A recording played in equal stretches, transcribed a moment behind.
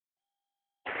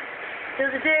till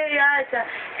the day I die.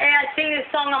 Hey, I sing this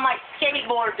song on my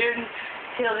skateboard, dude.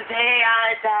 Till the day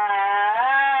I die.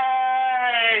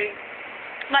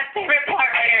 My favorite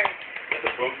part right here. That's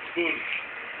a broken spoon.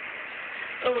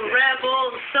 Oh,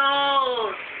 rebel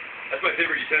souls. That's my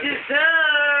favorite utensil.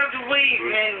 Deserved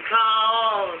weeping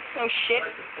calls. Oh shit.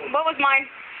 What was mine?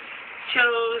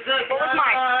 Chose a What was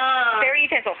mine? Fairy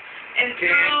utensil. And threw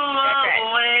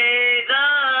away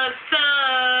the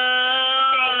sun.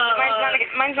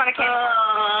 Mine's not a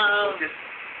candle.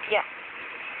 Yeah.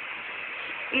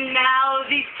 Now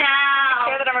these towns.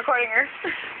 Care that I'm recording her.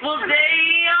 Well,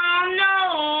 they all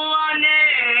know our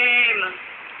name.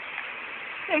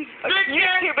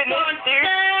 YouTube in this, dude.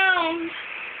 Sound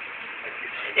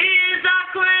is our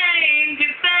claim to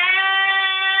fame.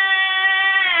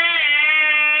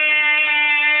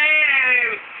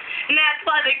 And that's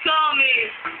why they call me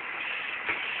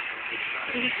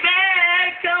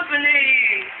Bad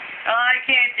Company. Oh, I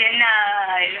can't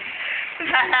deny.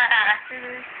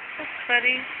 That's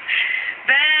funny.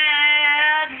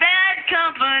 Bad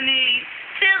company.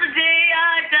 Till the day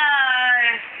I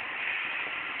die.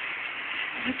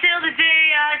 Until the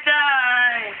day I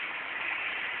die.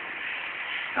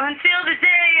 Until the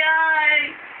day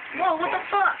I... Whoa, what the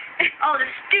fuck? Oh, the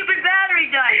stupid